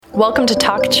Welcome to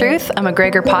Talk Truth, a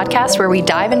McGregor podcast where we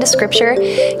dive into scripture,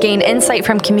 gain insight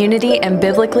from community, and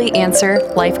biblically answer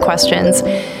life questions.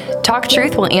 Talk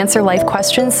Truth will answer life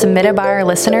questions submitted by our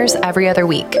listeners every other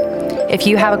week. If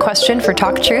you have a question for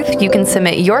Talk Truth, you can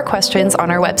submit your questions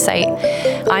on our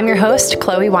website. I'm your host,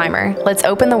 Chloe Weimer. Let's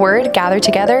open the Word, gather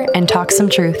together, and talk some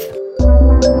truth.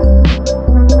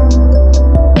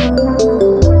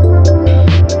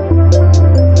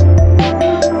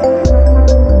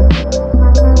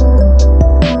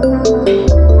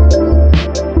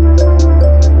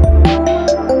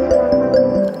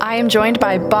 Joined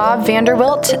by Bob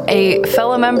Vanderwilt, a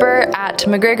fellow member at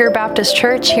McGregor Baptist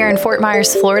Church here in Fort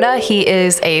Myers, Florida. He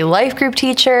is a life group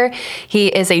teacher, he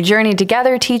is a Journey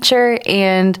Together teacher,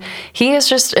 and he is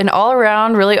just an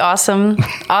all-around really awesome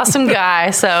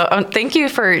guy. So thank you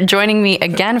for joining me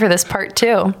again for this part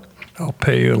 2. I'll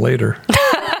pay you later.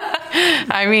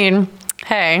 I mean,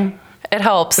 hey, it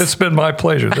helps. It's been my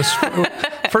pleasure. This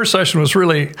first session was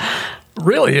really,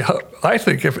 I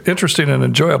think, interesting and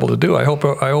enjoyable to do. I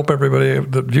hope everybody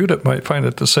that viewed it might find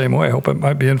it the same way. I hope it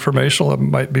might be informational. It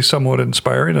might be somewhat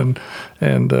inspiring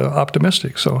and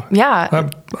optimistic. So yeah,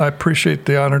 I appreciate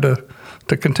the honor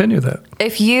to continue that.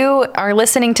 If you are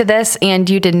listening to this and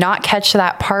you did not catch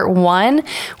that part 1,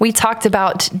 we talked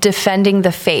about defending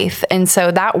the faith, and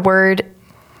so that word,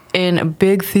 in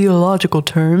big theological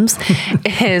terms,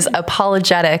 is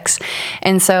apologetics,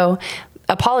 and so.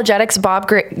 Apologetics, Bob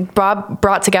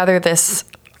brought together this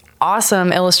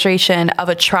awesome illustration of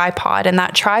a tripod, and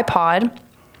that tripod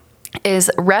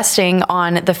is resting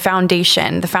on the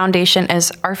foundation. The foundation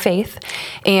is our faith,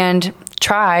 and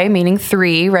tri meaning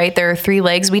 3, right? There are 3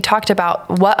 legs. We talked about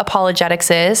what apologetics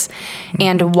is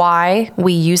and why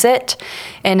we use it.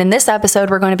 And in this episode,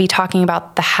 we're going to be talking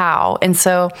about the how. And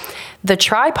so the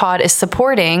tripod is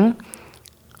supporting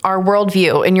our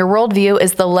worldview, and your worldview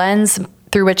is the lens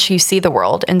through which you see the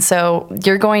world. And so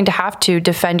you're going to have to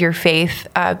defend your faith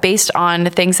based on the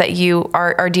things that you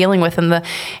are dealing with in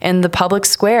the public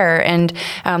square, and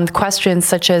questions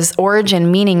such as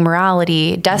origin, meaning,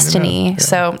 morality, destiny. Yeah.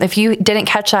 So if you didn't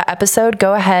catch that episode,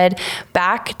 go ahead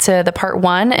back to the part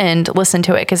 1 and listen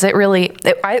to it, because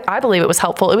I believe it was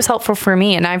helpful. It was helpful for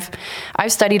me, and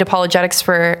I've studied apologetics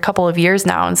for a couple of years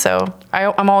now, and so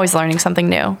I'm always learning something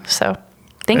new. So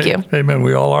thank you. Amen.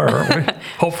 We all are, aren't we?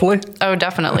 Hopefully. Oh,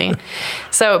 definitely.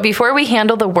 So before we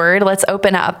handle the word, let's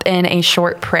open up in a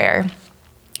short prayer.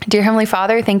 Dear Heavenly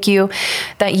Father, thank you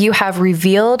that you have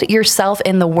revealed yourself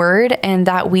in the word, and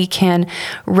that we can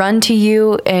run to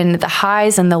you in the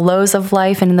highs and the lows of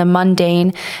life and in the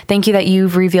mundane. Thank you that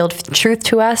you've revealed truth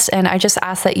to us. And I just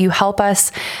ask that you help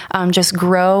us just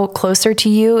grow closer to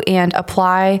you and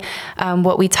apply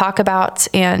what we talk about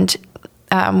and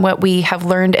what we have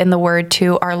learned in the word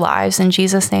to our lives. In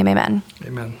Jesus' name, amen.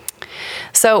 Amen.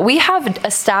 So we have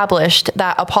established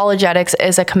that apologetics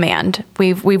is a command.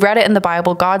 We've read it in the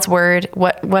Bible, God's word,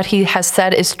 what he has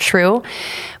said is true,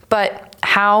 but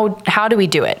how do we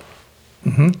do it?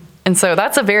 Mm-hmm. And so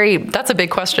that's a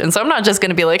big question. So I'm not just going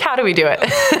to be like, how do we do it?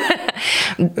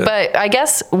 But I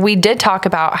guess we did talk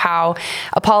about how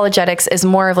apologetics is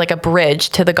more of like a bridge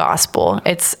to the gospel.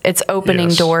 It's opening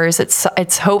doors.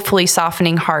 It's hopefully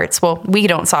softening hearts. Well, we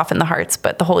don't soften the hearts,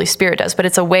 but the Holy Spirit does. But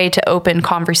it's a way to open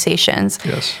conversations.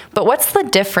 Yes. But what's the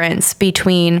difference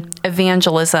between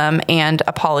evangelism and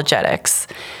apologetics?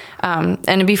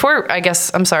 And before, I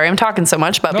guess, I'm sorry, I'm talking so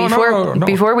much, but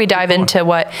before we dive into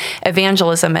what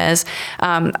evangelism is,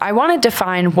 I want to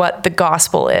define what the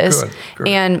gospel is. Good.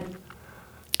 And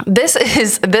this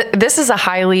is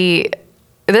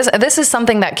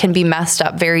something that can be messed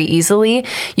up very easily.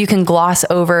 You can gloss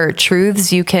over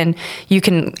truths. You can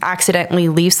accidentally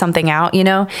leave something out,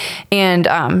 and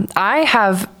I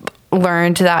have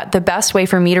learned that the best way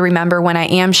for me to remember when I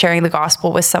am sharing the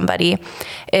gospel with somebody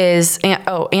is,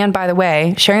 and by the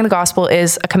way, sharing the gospel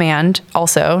is a command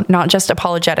also, not just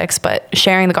apologetics, but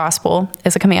sharing the gospel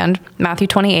is a command, Matthew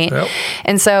 28. Yep.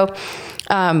 And so,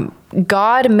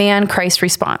 God, man, Christ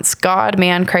response. God,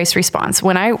 man, Christ response.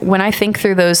 When I think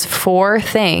through those 4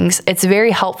 things, it's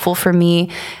very helpful for me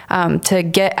to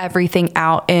get everything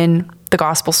out in the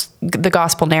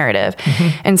gospel narrative.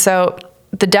 Mm-hmm. And so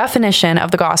the definition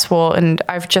of the gospel, and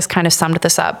I've just kind of summed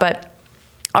this up, but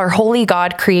our holy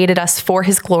God created us for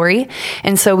his glory,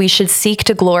 and so we should seek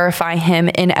to glorify him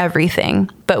in everything.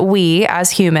 But we,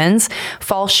 as humans,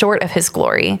 fall short of his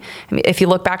glory. I mean, if you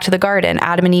look back to the garden,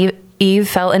 Adam and Eve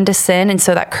fell into sin, and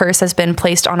so that curse has been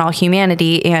placed on all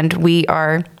humanity, and we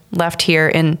are left here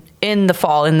in the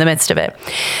fall, in the midst of it.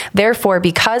 Therefore,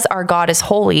 because our God is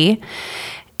holy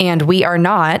and we are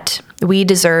not, we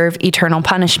deserve eternal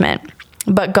punishment.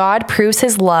 But God proves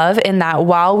his love in that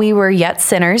while we were yet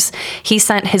sinners, he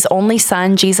sent his only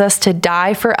son, Jesus, to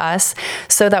die for us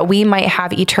so that we might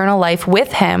have eternal life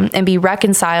with him and be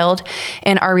reconciled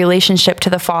in our relationship to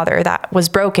the Father that was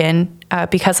broken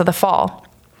because of the fall.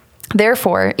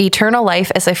 Therefore, eternal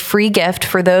life is a free gift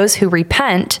for those who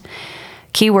repent,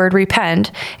 keyword repent,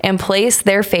 and place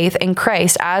their faith in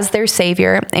Christ as their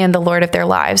Savior and the Lord of their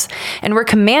lives. And we're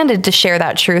commanded to share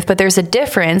that truth, but there's a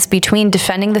difference between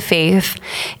defending the faith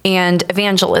and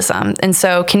evangelism. And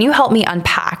so can you help me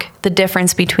unpack the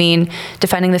difference between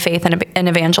defending the faith and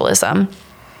evangelism?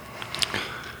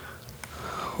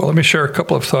 Well, let me share a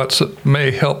couple of thoughts that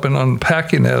may help in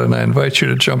unpacking that, and I invite you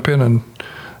to jump in and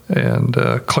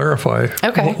clarify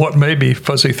what may be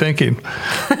fuzzy thinking.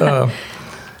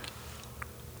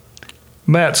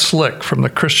 Matt Slick from the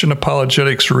Christian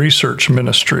Apologetics Research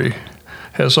Ministry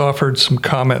has offered some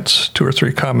comments, 2 or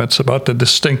 3 comments about the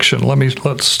distinction.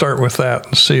 Let's start with that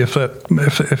and see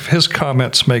if his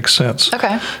comments make sense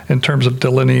in terms of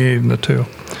delineating the two.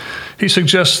 He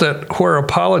suggests that where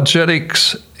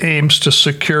apologetics aims to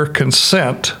secure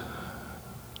consent,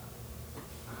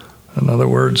 in other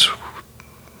words,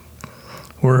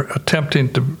 we're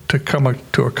attempting to come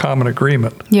to a common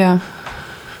agreement. Yeah.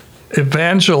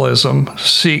 Evangelism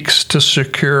seeks to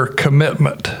secure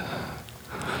commitment.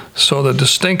 So the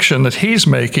distinction that he's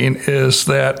making is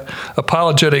that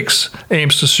apologetics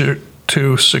aims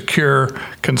to secure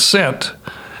consent,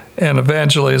 and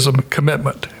evangelism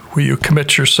commitment, where you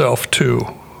commit yourself to.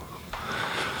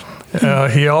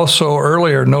 He also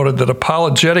earlier noted that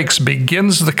apologetics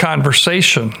begins the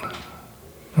conversation,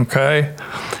 okay,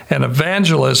 and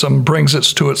evangelism brings it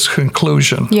to its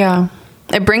conclusion. Yeah.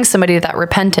 It brings somebody to that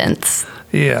repentance.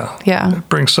 Yeah. Yeah. It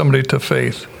brings somebody to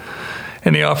faith.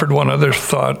 And he offered one other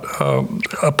thought.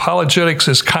 Apologetics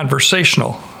is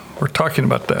conversational. We're talking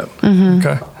about that.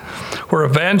 Okay. Where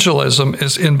evangelism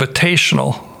is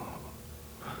invitational.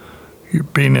 You're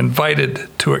being invited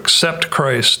to accept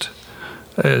Christ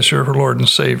as your Lord and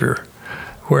Savior.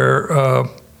 Where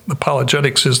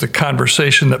apologetics is the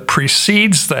conversation that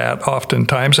precedes that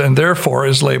oftentimes, and therefore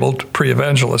is labeled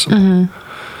pre-evangelism.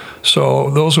 So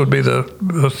those would be the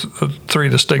 3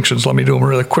 distinctions. Let me do them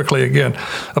really quickly again.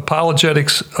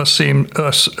 Apologetics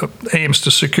aims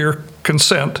to secure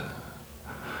consent,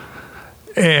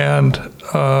 and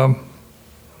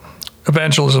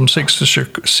evangelism seeks to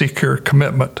secure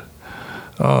commitment.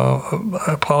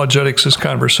 Apologetics is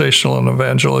conversational and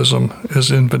evangelism is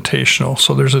invitational.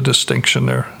 So there's a distinction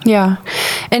there. Yeah.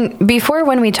 And before,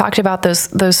 when we talked about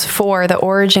those 4, the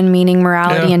origin, meaning,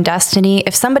 morality, and destiny,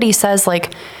 if somebody says,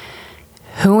 like,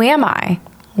 who am I?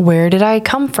 Where did I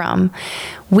come from?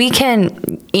 We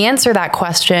can answer that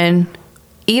question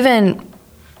even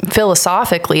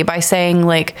philosophically by saying,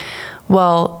 like,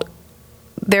 well,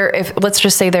 let's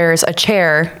just say there's a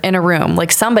chair in a room,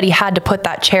 like somebody had to put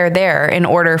that chair there in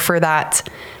order for that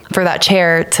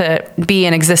chair to be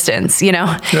in existence, you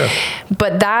know? Yeah.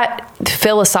 But that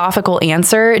philosophical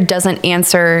answer doesn't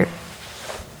answer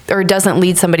or doesn't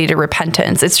lead somebody to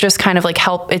repentance. It's just kind of like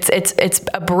it's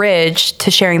a bridge to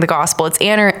sharing the gospel. It's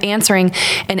answering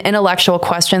an intellectual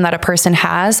question that a person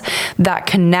has that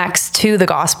connects to the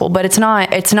gospel, but it's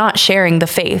not sharing the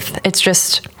faith.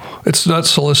 It's not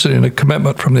soliciting a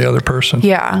commitment from the other person.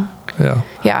 Yeah. Yeah.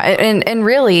 Yeah. And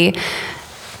really,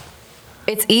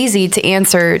 it's easy to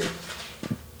answer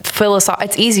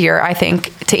it's easier, I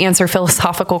think, to answer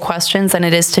philosophical questions than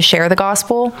it is to share the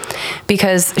gospel,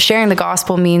 because sharing the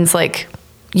gospel means, like,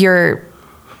 you're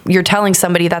telling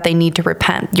somebody that they need to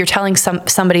repent. You're telling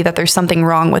somebody that there's something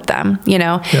wrong with them, you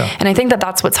know? Yeah. And I think that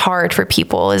that's what's hard for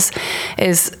people is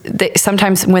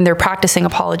sometimes when they're practicing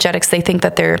apologetics, they think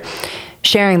that they're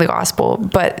sharing the gospel,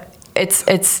 but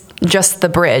it's just the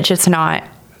bridge. It's not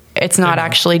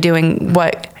actually doing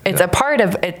what it's a part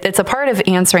of. It's a part of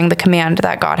answering the command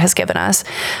that God has given us,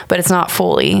 but it's not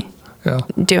fully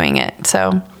doing it.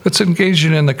 So it's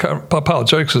engaging in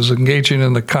apologetics is engaging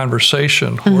in the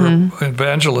conversation, where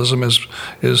evangelism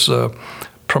is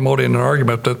promoting an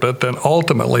argument but then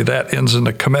ultimately that ends in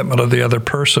the commitment of the other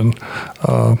person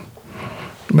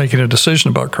making a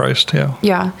decision about Christ. Yeah.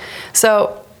 Yeah.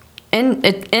 So in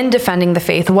defending the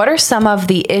faith, what are some of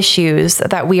the issues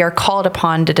that we are called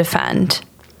upon to defend?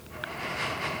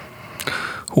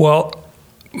 Well,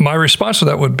 my response to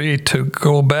that would be to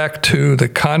go back to the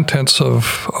contents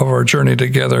of our Journey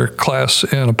Together class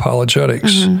in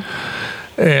apologetics.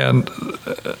 And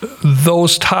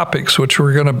those topics which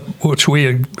we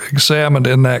examined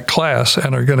in that class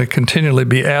and are going to continually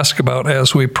be asked about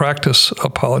as we practice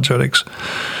apologetics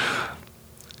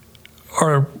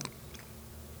are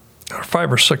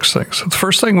 5 or 6 things. The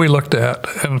first thing we looked at,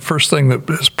 and the first thing that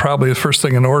is probably the first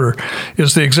thing in order,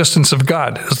 is the existence of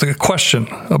God, is the question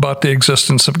about the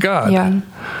existence of God. Yeah.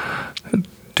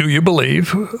 Do you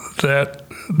believe that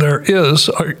there is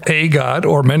a God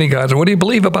or many gods? What do you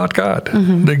believe about God?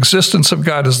 Mm-hmm. The existence of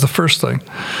God is the first thing.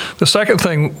 The second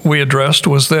thing we addressed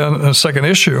was then, the second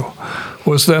issue,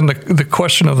 was then the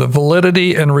question of the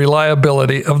validity and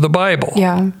reliability of the Bible.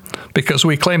 Yeah. Because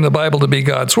we claim the Bible to be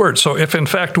God's Word. So if in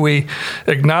fact we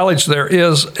acknowledge there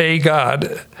is a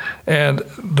God and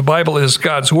the Bible is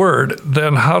God's Word,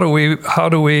 then how do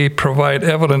we provide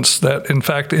evidence that in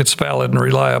fact it's valid and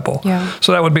reliable? Yeah.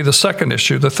 So that would be the second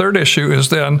issue. The third issue is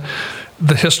then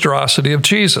the historicity of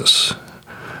Jesus.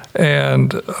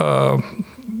 And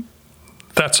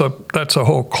that's a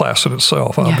whole class in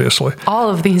itself, obviously. Yeah. All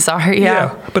of these are,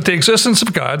 yeah. But the existence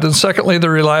of God, and secondly,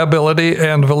 the reliability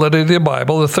and validity of the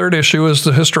Bible. The third issue is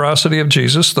the historicity of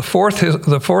Jesus. The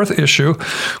fourth issue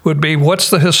would be, what's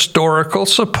the historical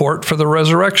support for the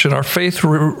resurrection? Our faith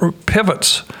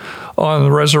pivots on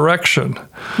the resurrection.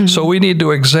 Mm-hmm. So we need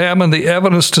to examine the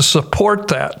evidence to support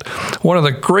that. One of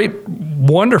the great,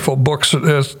 wonderful books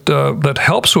that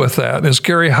helps with that is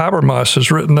Gary Habermas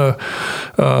has written a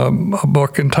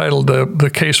book entitled The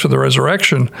Case for the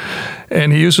Resurrection,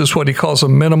 and he uses what he calls a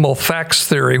minimal facts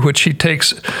theory, which he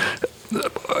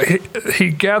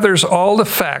gathers all the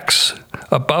facts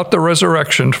about the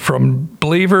resurrection from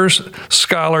believers,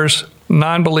 scholars,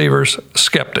 non-believers,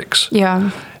 skeptics.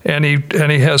 Yeah. And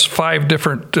he has 5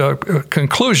 different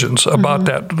conclusions about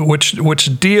that,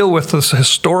 which deal with this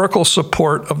historical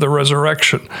support of the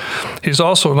resurrection. He's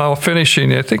also now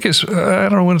finishing, I think I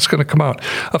don't know when it's going to come out,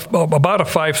 about a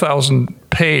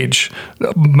 5,000-page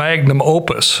magnum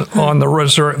opus on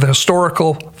the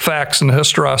historical facts and the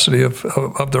historicity of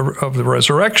the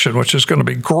resurrection, which is going to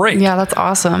be great. Yeah, that's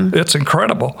awesome. It's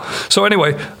incredible. So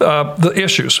anyway, the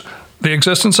issues. The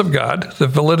existence of God, the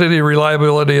validity,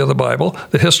 reliability of the Bible,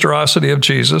 the historicity of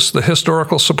Jesus, the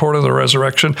historical support of the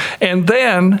resurrection, and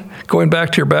then, going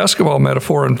back to your basketball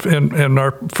metaphor in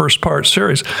our first part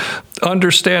series,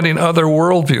 understanding other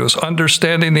worldviews,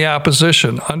 understanding the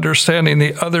opposition, understanding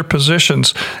the other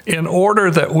positions, in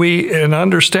order that we, in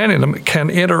understanding them,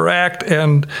 can interact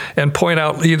and point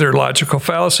out either logical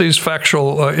fallacies,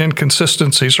 factual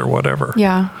inconsistencies, or whatever.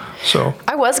 Yeah. So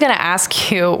I was going to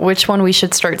ask you which one we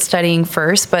should start studying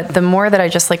first, but the more that I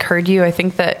just heard you, I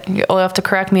think that you'll have to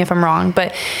correct me if I'm wrong.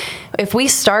 But if we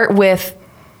start with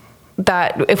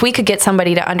that, if we could get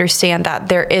somebody to understand that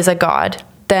there is a God,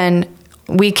 then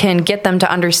we can get them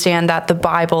to understand that the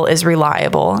Bible is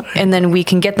reliable. And then we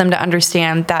can get them to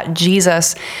understand that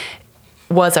Jesus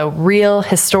was a real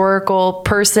historical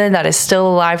person that is still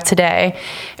alive today,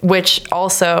 which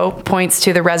also points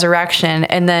to the resurrection.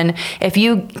 And then if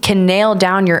you can nail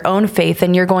down your own faith,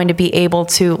 then you're going to be able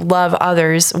to love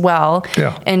others well.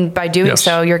 Yeah. And by doing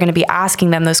so, you're going to be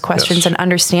asking them those questions and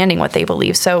understanding what they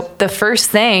believe. So the first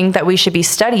thing that we should be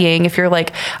studying, if you're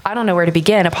like, I don't know where to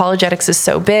begin, apologetics is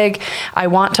so big, I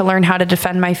want to learn how to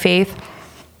defend my faith,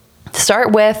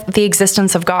 start with the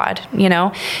existence of God,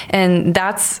 and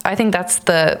I think that's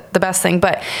the best thing.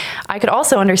 But I could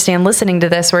also understand listening to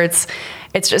this where it's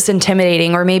just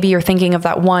intimidating, or maybe you're thinking of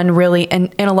that one really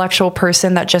intellectual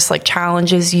person that just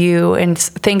challenges you and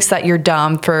thinks that you're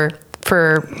dumb for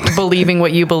believing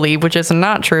what you believe, which is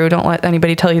not true. Don't let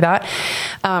anybody tell you that.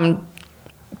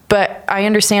 But I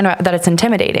understand that it's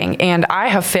intimidating, and I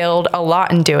have failed a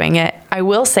lot in doing it. I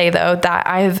will say, though, that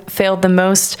I've failed the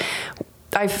most.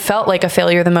 I felt like a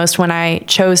failure the most when I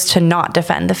chose to not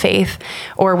defend the faith,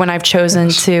 or when I've chosen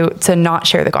to not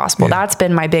share the gospel. Yeah. That's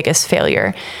been my biggest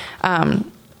failure.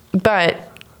 But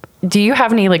do you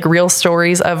have any real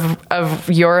stories of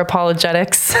your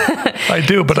apologetics? I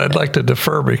do, but I'd like to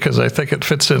defer because I think it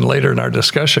fits in later in our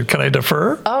discussion. Can I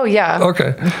defer? Oh yeah.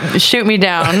 Okay. Shoot me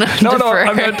down. No, I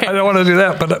don't want to do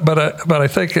that. But I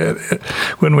think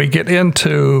when we get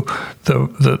into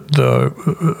the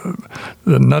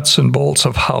nuts and bolts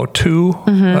of how to,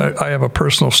 I have a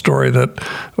personal story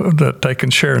that I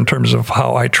can share in terms of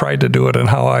how I tried to do it and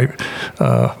how I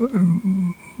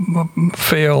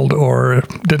failed or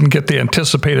didn't get the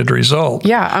anticipated result.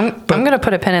 Yeah, I'm going to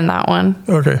put a pin in that one.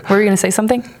 Okay. Were you going to say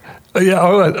something?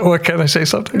 Yeah. What can I say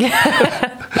something?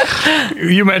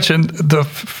 You mentioned the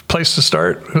place to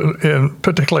start, and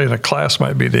particularly in a class,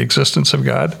 might be the existence of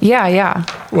God. Yeah.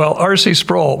 Well, R.C.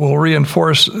 Sproul will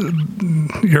reinforce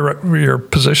your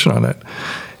position on it.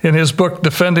 In his book,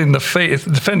 Defending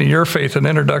Your Faith, An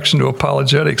Introduction to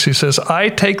Apologetics, he says, I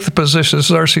take the position, this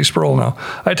is R.C. Sproul now,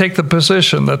 I take the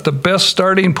position that the best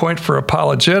starting point for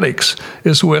apologetics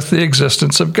is with the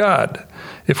existence of God.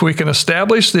 If we can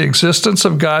establish the existence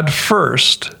of God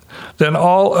first, then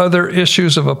all other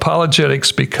issues of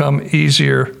apologetics become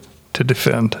easier to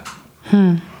defend.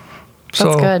 That's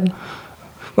good.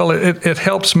 Well, it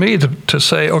helps me to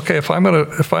say, okay, if I'm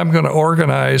going to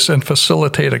organize and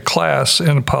facilitate a class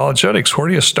in apologetics, where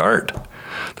do you start?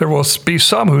 There will be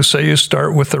some who say you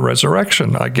start with the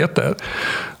resurrection. I get that.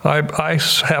 I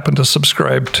happen to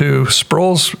subscribe to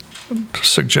Sproul's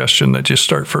suggestion that you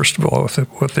start first of all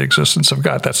with the existence of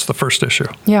God. That's the first issue.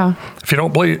 Yeah. If you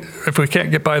don't believe, if we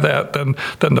can't get by that, then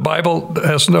the Bible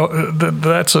has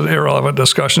that's an irrelevant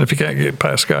discussion if you can't get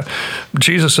past God.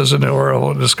 Jesus is an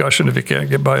irrelevant discussion if you can't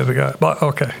get by the God. But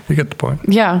okay, you get the point.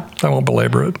 Yeah. I won't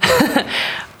belabor it.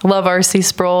 Love R.C.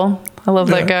 Sproul. I love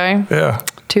that guy. Yeah.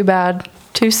 Too bad.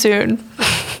 Too soon.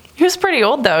 He was pretty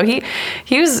old though. He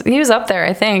was up there,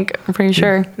 I think. I'm pretty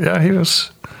sure. Yeah, he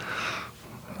was.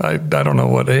 I don't know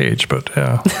what age, but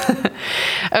yeah.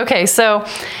 Okay, so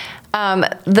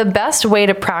the best way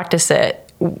to practice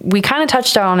it, we kind of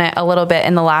touched on it a little bit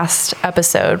in the last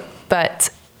episode,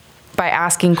 but by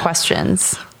asking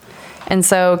questions. And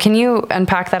so can you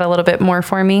unpack that a little bit more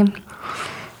for me?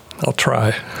 I'll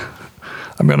try.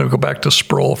 I'm going to go back to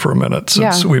Sproul for a minute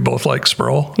since we both like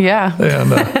Sproul. Yeah.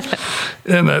 And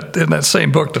in that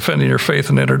same book, Defending Your Faith,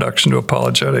 an Introduction to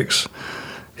Apologetics,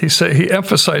 he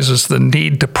emphasizes the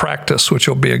need to practice, which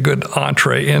will be a good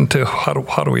entree into how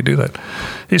do we do that.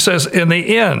 He says, in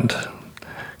the end,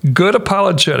 good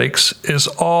apologetics is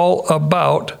all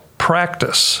about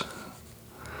practice,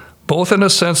 both in a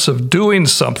sense of doing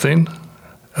something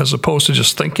as opposed to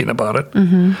just thinking about it,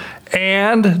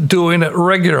 and doing it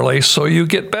regularly so you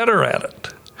get better at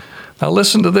it. Now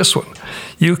listen to this one.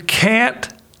 You can't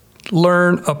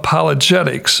learn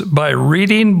apologetics by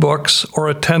reading books or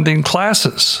attending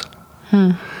classes.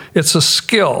 It's a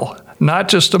skill, not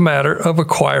just a matter of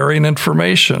acquiring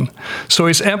information. So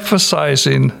he's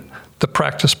emphasizing the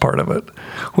practice part of it,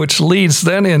 which leads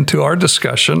then into our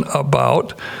discussion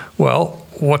about, well,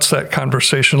 what's that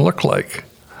conversation look like?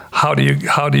 How do you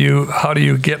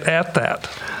get at that?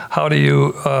 How do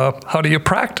you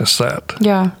practice that?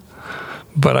 Yeah.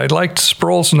 But I liked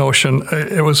Sproul's notion.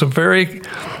 It was a very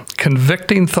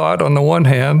convicting thought on the one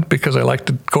hand, because I like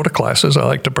to go to classes, I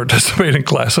like to participate in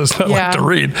classes, I like to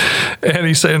read. And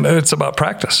he's saying it's about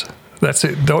practice. That's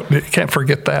it. You can't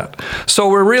forget that. So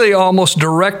we're really almost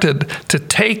directed to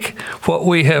take what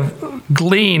we have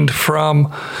gleaned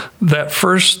from that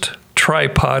first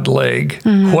tripod leg.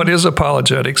 What is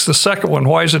apologetics? The second one,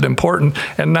 why is it important?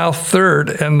 And now third,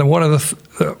 and one of the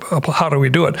how do we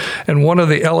do it? And one of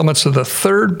the elements of the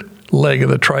third leg of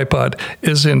the tripod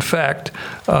is, in fact,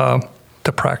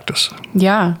 to practice.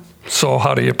 Yeah. So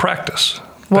how do you practice?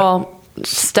 Well,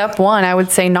 step one, I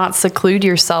would say not seclude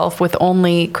yourself with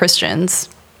only Christians.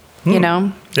 You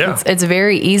know, it's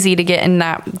very easy to get in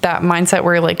that mindset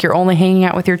where like you're only hanging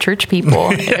out with your church people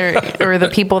or the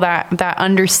people that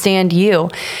understand you.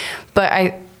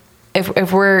 But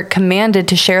if we're commanded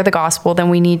to share the gospel, then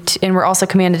we need to, and we're also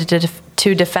commanded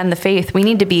to defend the faith. We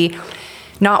need to be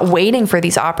not waiting for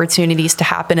these opportunities to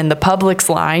happen in the public's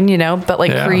line, you know, but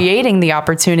like creating the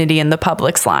opportunity in the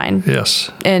public's line.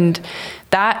 Yes. And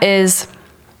that's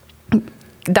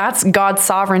God's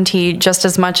sovereignty just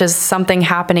as much as something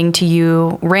happening to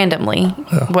you randomly,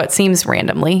 what seems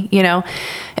randomly, you know.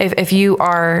 If you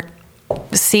are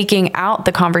seeking out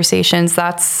the conversations,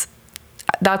 that's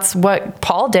what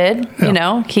Paul did, you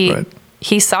know.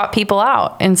 He sought people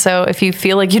out. And so if you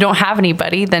feel like you don't have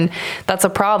anybody, then that's a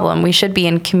problem. We should be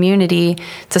in community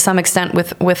to some extent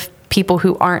with people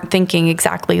who aren't thinking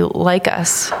exactly like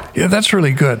us. Yeah, that's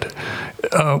really good.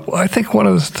 I think one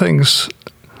of the things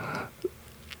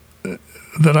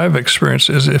that I've experienced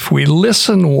is if we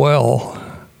listen well,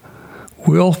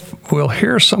 we'll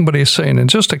hear somebody saying in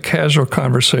just a casual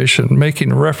conversation,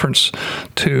 making reference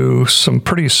to some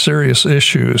pretty serious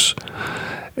issues.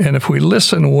 And if we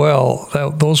listen well,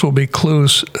 those will be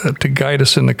clues to guide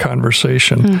us in the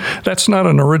conversation. That's not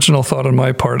an original thought on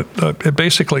my part. It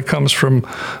basically comes from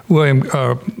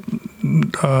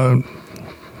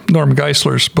Norm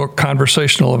Geisler's book,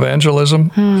 Conversational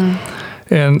Evangelism.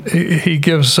 And he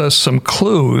gives us some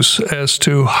clues as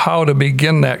to how to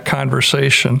begin that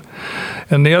conversation.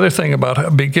 And the other thing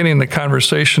about beginning the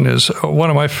conversation is one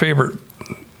of my favorite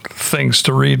things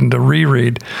to read and to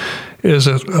reread is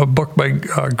a book by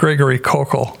Gregory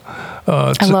Koukl.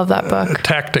 I love that book.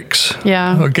 Tactics.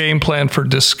 Yeah. A game plan for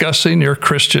discussing your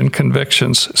Christian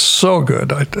convictions. So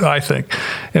good, I think.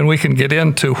 And we can get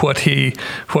into what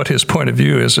his point of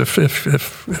view is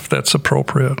if that's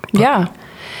appropriate. Yeah.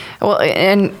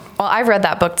 I've read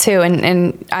that book too,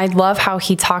 and I love how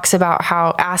he talks about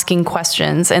how asking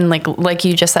questions and like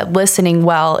you just said, listening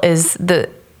well is the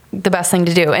best thing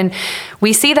to do. And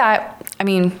we see that, I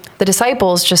mean, the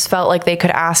disciples just felt like they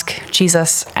could ask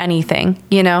Jesus anything,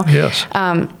 Yes.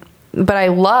 But I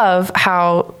love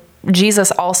how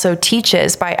Jesus also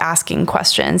teaches by asking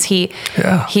questions.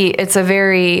 It's a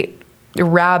very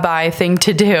rabbi thing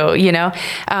to do,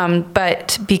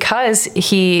 but because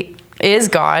he is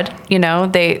God,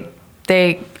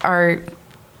 they are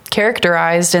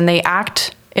characterized and they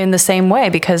act in the same way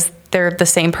because they're the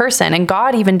same person. And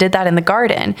God even did that in the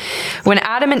garden. When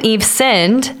Adam and Eve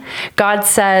sinned, God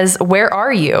says, "Where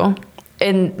are you?"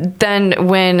 And then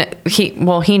when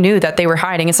he knew that they were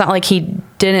hiding. It's not like he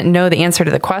didn't know the answer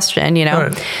to the question,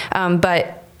 Right.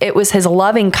 But it was his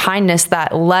loving kindness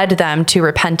that led them to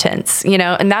repentance,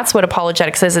 and that's what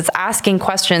apologetics is. It's asking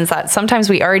questions that sometimes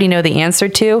we already know the answer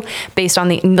to based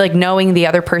on knowing the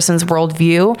other person's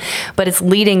worldview, but it's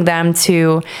leading them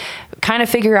to kind of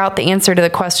figure out the answer to the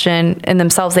question in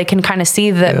themselves. They can kind of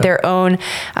see their own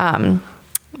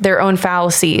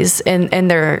fallacies in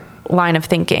their line of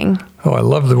thinking. Oh, I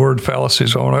love the word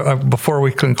fallacies. Before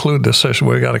we conclude this session,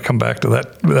 we got to come back to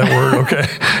that word, okay?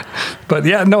 But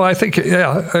I think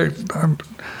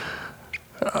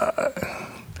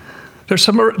there's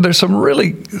some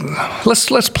really.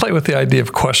 Let's play with the idea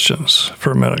of questions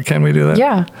for a minute. Can we do that?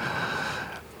 Yeah.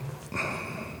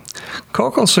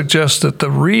 Kokol suggests that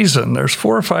there's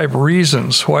 4 or 5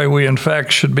 reasons why we in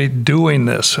fact should be doing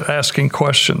this, asking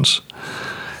questions.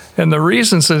 And the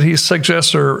reasons that he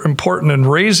suggests are important in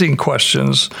raising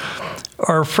questions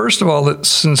are, first of all, that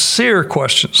sincere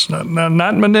questions,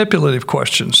 not manipulative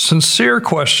questions. Sincere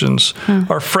questions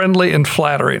are friendly and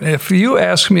flattering. If you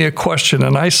ask me a question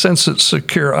and I sense it's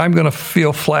secure, I'm going to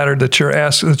feel flattered that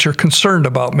you're concerned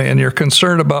about me and you're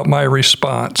concerned about my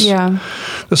response. Yeah.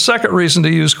 The second reason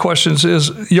to use questions is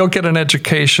you'll get an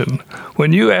education.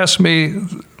 When you ask me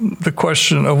the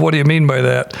question of what do you mean by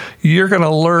that, you're going to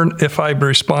learn, if I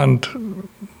respond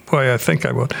way I think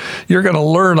I would, you're going to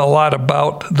learn a lot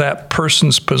about that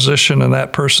person's position and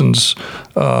that person's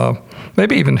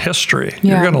maybe even history.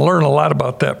 Yeah. You're going to learn a lot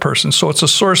about that person. So it's a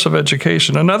source of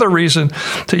education. Another reason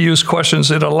to use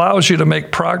questions, it allows you to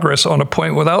make progress on a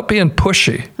point without being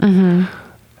pushy. Mm-hmm.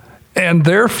 And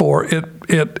therefore,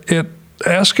 it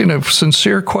asking a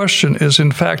sincere question is,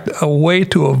 in fact, a way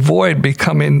to avoid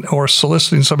becoming or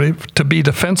soliciting somebody to be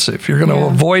defensive. You're going to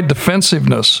avoid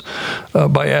defensiveness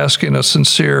by asking a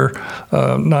sincere,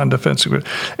 non-defensive.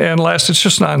 And last, it's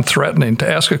just non-threatening.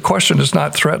 To ask a question is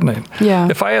not threatening. Yeah.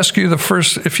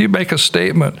 If you make a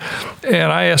statement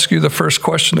and I ask you the first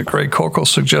question that Greg Kokol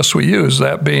suggests we use,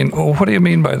 that being, well, what do you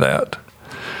mean by that?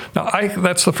 Now,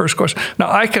 that's the first question. Now,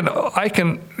 I can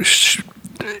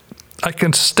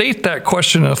state that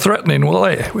question in a threatening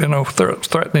way,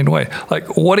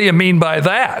 Like, what do you mean by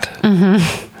that? Mm-hmm.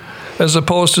 As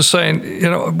opposed to saying,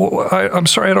 I'm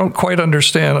sorry, I don't quite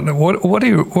understand. What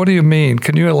do you mean?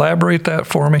 Can you elaborate that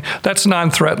for me? That's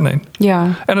non-threatening.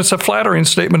 Yeah. And it's a flattering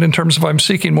statement in terms of I'm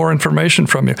seeking more information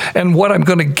from you. And what I'm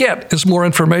going to get is more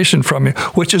information from you,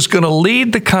 which is going to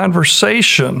lead the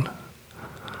conversation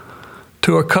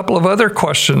to a couple of other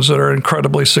questions that are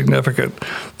incredibly significant.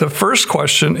 The first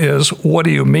question is, what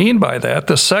do you mean by that?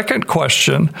 The second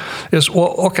question is,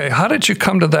 well, okay, how did you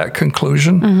come to that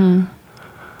conclusion? Mm-hmm.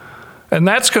 And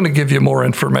that's going to give you more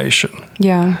information.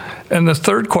 Yeah. And the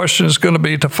third question is going to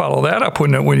be to follow that up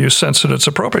when you sense that it's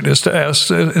appropriate, is to ask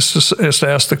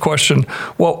the question,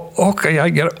 well, okay, I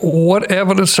get it. What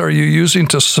evidence are you using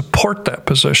to support that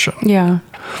position? Yeah.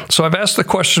 So I've asked the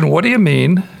question, what do you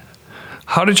mean?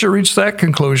 How did you reach that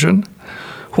conclusion?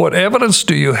 What evidence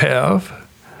do you have?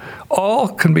 All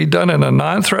can be done in a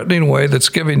non-threatening way that's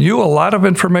giving you a lot of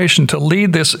information to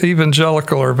lead this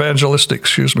evangelistic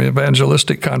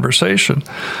conversation.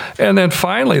 And then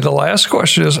finally, the last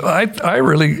question is, I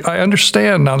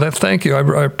understand now that, thank you,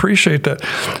 I appreciate that,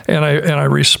 and I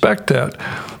respect that.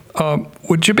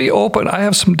 Would you be open? I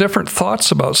have some different thoughts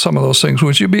about some of those things.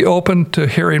 Would you be open to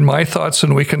hearing my thoughts,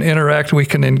 and we can interact, we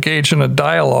can engage in a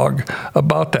dialogue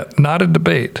about that? Not a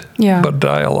debate, but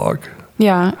dialogue.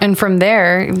 Yeah, and from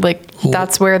there,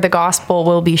 that's where the gospel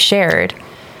will be shared.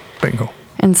 Bingo.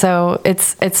 And so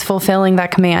it's fulfilling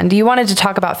that command. You wanted to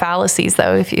talk about fallacies,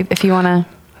 though, if you want to.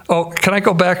 Oh, can I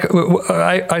go back?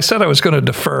 I said I was going to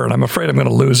defer, and I'm afraid I'm going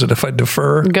to lose it if I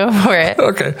defer. Go for it.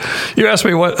 Okay. You asked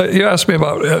me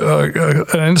about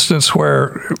an instance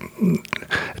where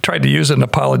I tried to use an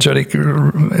apologetic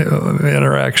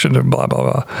interaction and blah blah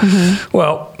blah. Mm-hmm.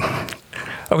 Well,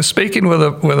 I was speaking with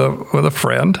a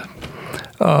friend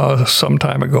some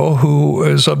time ago who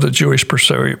is of the Jewish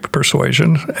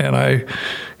persuasion, and I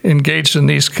engaged in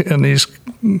these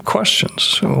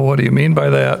questions. What do you mean by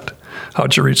that?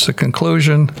 How'd you reach the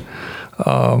conclusion?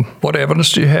 What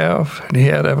evidence do you have? And he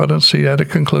had evidence, he had a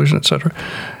conclusion, etc.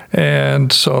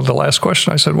 And so the last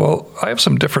question I said, well, I have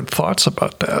some different thoughts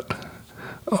about that.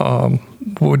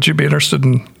 Would you be interested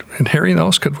in hearing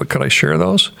those? Could I share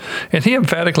those? And he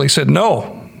emphatically said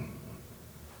no.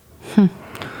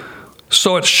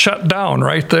 So it's shut down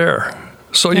right there.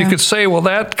 So you could say, well,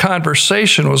 that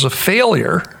conversation was a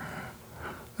failure.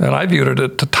 And I viewed it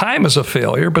at the time as a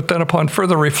failure, but then upon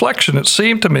further reflection, it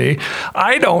seemed to me,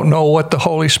 I don't know what the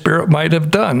Holy Spirit might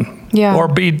have done or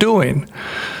be doing.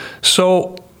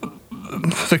 So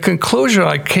the conclusion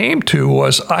I came to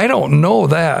was, I don't know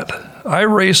that. I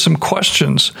raised some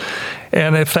questions.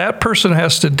 And if that person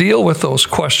has to deal with those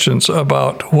questions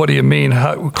about what do you mean,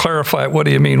 clarify what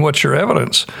do you mean, what's your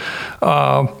evidence,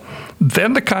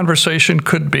 then the conversation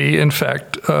could be, in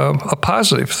fact, a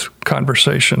positive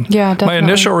conversation. Yeah, definitely. My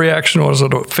initial reaction was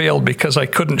that it failed because I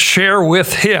couldn't share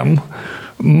with him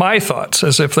my thoughts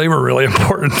as if they were really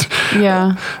important.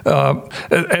 Yeah.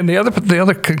 And the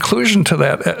other conclusion to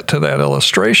that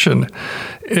illustration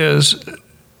is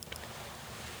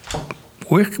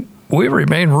we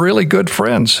remain really good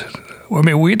friends. I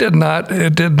mean, it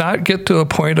did not get to a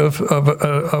point of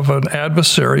an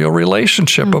adversarial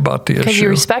relationship about the issue. Because you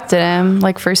respected him,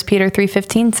 like 1 Peter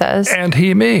 3:15 says. And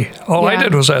he me. All I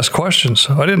did was ask questions.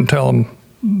 I didn't tell him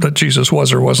that Jesus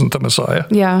was or wasn't the Messiah.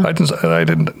 Yeah. I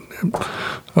didn't.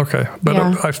 Okay. But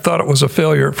I thought it was a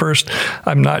failure at first.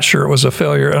 I'm not sure it was a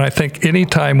failure. And I think any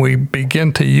time we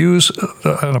begin to use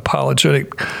an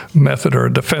apologetic method or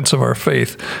a defense of our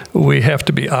faith, we have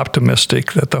to be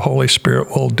optimistic that the Holy Spirit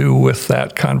will do with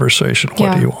that conversation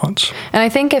what he wants. And I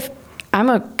think if I'm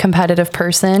a competitive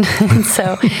person,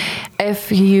 so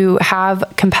if you have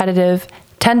competitive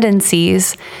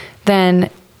tendencies,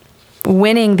 then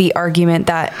winning the argument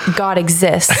that God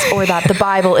exists or that the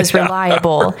Bible is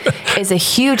reliable is a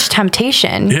huge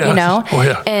temptation, you know? Oh,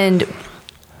 yeah. And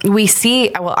we see,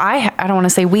 well, I don't want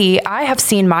to say I have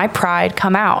seen my pride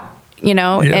come out, you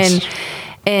know,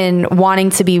 in wanting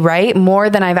to be right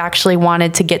more than I've actually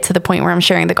wanted to get to the point where I'm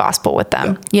sharing the gospel with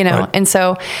them, you know? Right. And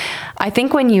so I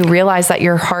think when you realize that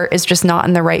your heart is just not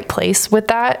in the right place with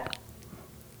that,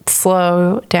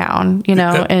 slow down, you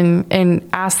know, and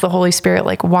ask the Holy Spirit,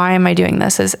 like, why am I doing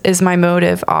this? Is my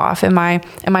motive off? Am I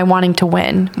wanting to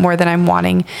win more than I'm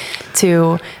wanting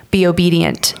to be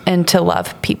obedient and to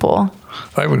love people?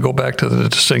 I would go back to the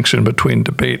distinction between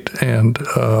debate and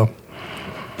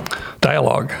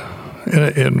dialogue.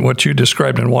 In what you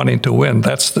described in wanting to win,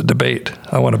 that's the debate.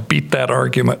 I want to beat that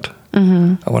argument.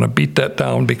 Mm-hmm. I want to beat that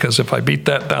down because if I beat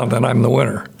that down, then I'm the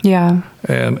winner. Yeah.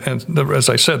 And as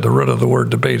I said, the root of the word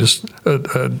debate is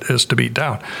to beat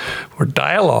down. Where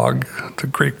dialogue, the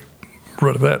Greek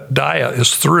root of that, dia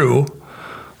is through,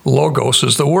 logos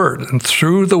is the word. And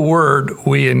through the word,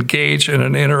 we engage in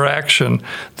an interaction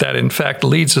that in fact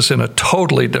leads us in a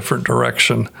totally different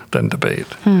direction than debate.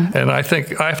 And I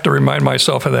think I have to remind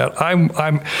myself of that.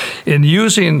 I'm in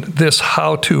using this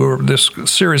how-to or this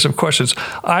series of questions,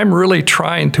 I'm really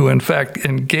trying to in fact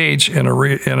engage in a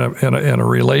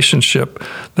relationship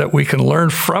that we can learn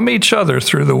from each other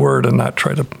through the word and not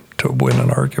try to win an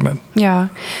argument. Yeah.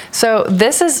 So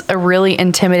this is a really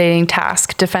intimidating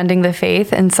task, defending the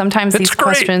faith. And sometimes these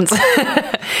questions,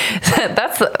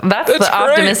 that's the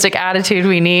optimistic attitude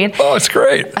we need. Oh, it's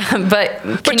great.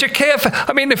 But you can't,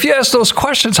 I mean, if you ask those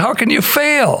questions, how can you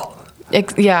fail?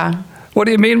 Yeah. What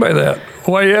do you mean by that?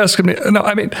 Why are you asking me? No,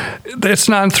 I mean, it's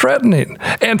non-threatening.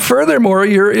 And furthermore,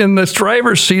 you're in the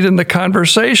driver's seat in the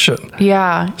conversation.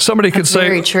 Yeah. Somebody could say,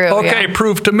 very true, okay,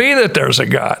 prove to me that there's a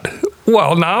God.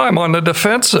 Well, now I'm on the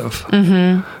defensive.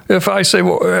 Mm-hmm. If I say,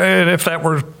 well, and if that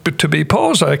were to be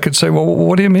posed, I could say, well,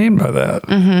 what do you mean by that?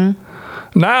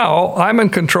 Mm-hmm. Now I'm in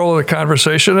control of the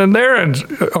conversation and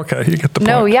okay, you get the point.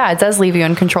 No, yeah, it does leave you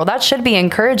in control. That should be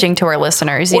encouraging to our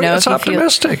listeners. You know, it's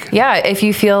optimistic. If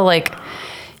you feel like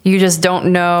you just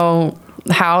don't know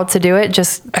how to do it,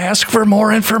 just ask for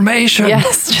more information.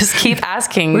 Yes, just keep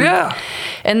asking. Yeah.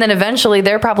 And then eventually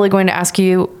they're probably going to ask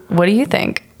you, what do you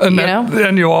think? And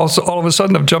then you also all of a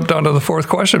sudden have jumped down to the fourth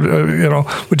question.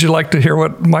 Would you like to hear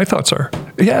what my thoughts are?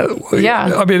 Yeah.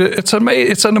 I mean, it's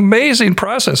an amazing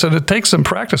process, and it takes some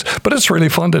practice, but it's really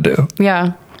fun to do.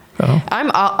 Yeah.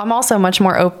 I'm also much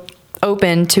more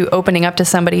open to opening up to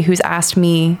somebody who's asked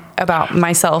me about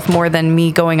myself more than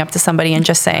me going up to somebody and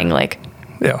just saying like,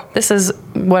 this is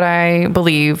what I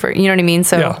believe, or you know what I mean?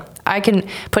 So I can,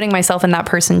 putting myself in that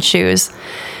person's shoes,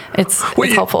 it's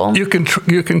helpful. You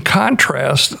can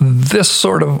contrast this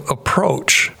sort of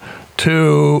approach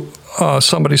to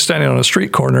somebody standing on a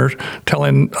street corner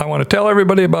I want to tell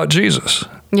everybody about Jesus.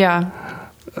 Yeah.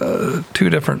 Two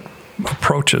different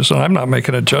approaches, and I'm not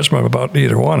making a judgment about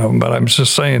either one of them, but I'm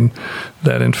just saying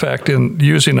that, in fact, in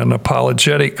using an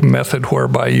apologetic method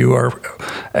whereby you are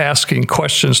asking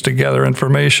questions to gather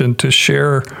information to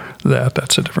share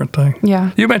that's a different thing. Yeah.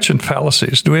 You mentioned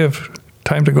fallacies. Do we have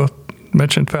time to go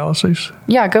mention fallacies?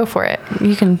 Yeah, go for it.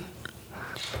 You can.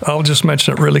 I'll just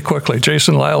mention it really quickly.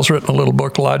 Jason Lyle's written a little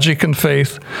book, Logic and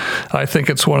Faith. I think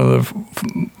it's one of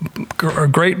the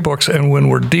great books. And when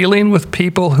we're dealing with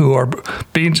people who are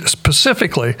being,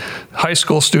 specifically high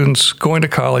school students going to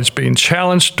college, being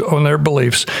challenged on their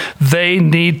beliefs, they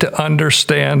need to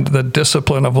understand the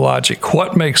discipline of logic.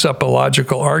 What makes up a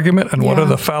logical argument, and what are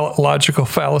the logical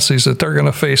fallacies that they're going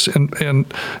to face in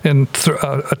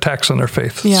attacks on their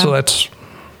faith? Yeah. So that's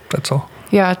all.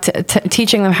 Yeah,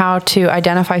 teaching them how to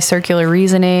identify circular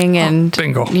reasoning and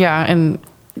bingo. Yeah, and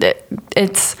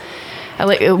it's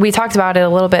like we talked about it a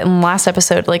little bit in the last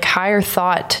episode. Like, higher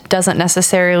thought doesn't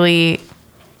necessarily.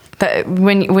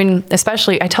 When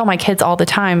especially, I tell my kids all the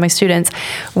time, my students,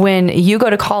 when you go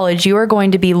to college, you are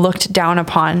going to be looked down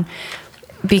upon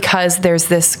because there's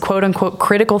this quote unquote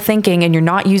critical thinking, and you're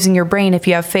not using your brain if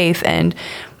you have faith. And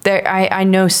I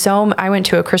know I went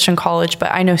to a Christian college,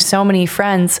 but I know so many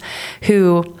friends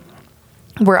who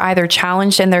were either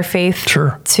challenged in their faith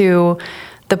to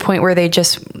the point where they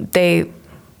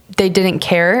didn't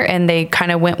care and they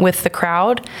kind of went with the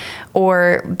crowd,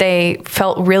 or they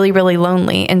felt really, really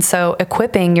lonely. And so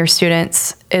equipping your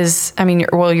students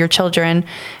your children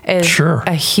is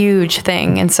a huge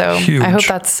thing. And so I hope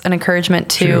that's an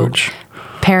encouragement to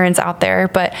parents out there.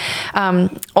 But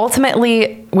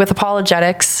ultimately, with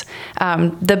apologetics,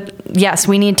 yes,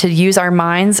 we need to use our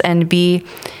minds and be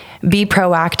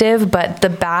proactive, but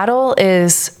the battle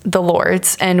is the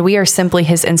Lord's, and we are simply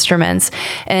his instruments.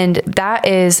 And that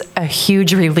is a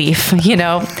huge relief, to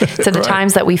the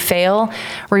times that we fail,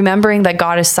 remembering that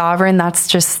God is sovereign. That's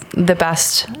just the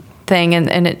best thing,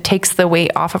 and it takes the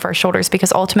weight off of our shoulders,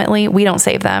 because ultimately we don't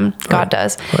save them, God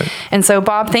does. And so,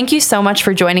 Bob, thank you so much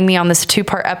for joining me on this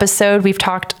 2-part episode. We've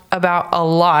talked about a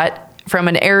lot from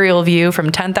an aerial view from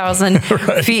 10,000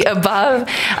 feet above.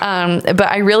 But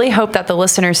I really hope that the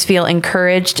listeners feel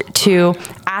encouraged to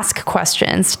ask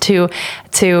questions, to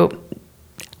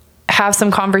have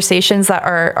some conversations that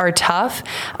are tough,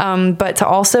 but to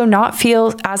also not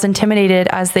feel as intimidated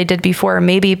as they did before.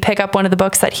 Maybe pick up one of the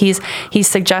books that he's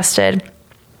suggested.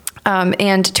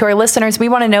 And to our listeners, we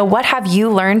want to know, what have you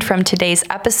learned from today's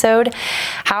episode?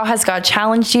 How has God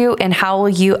challenged you, and how will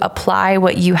you apply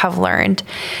what you have learned?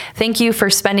 Thank you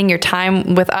for spending your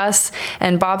time with us.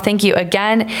 And Bob, thank you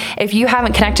again. If you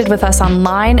haven't connected with us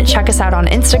online, check us out on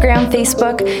Instagram,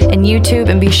 Facebook, and YouTube,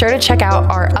 and be sure to check out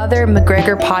our other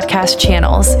McGregor podcast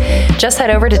channels. Just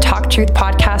head over to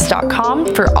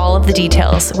talktruthpodcast.com for all of the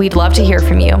details. We'd love to hear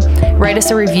from you. Write us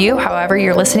a review, however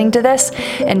you're listening to this,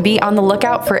 and be on the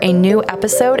lookout for a new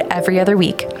episode every other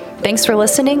week. Thanks for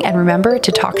listening, and remember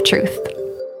to talk truth.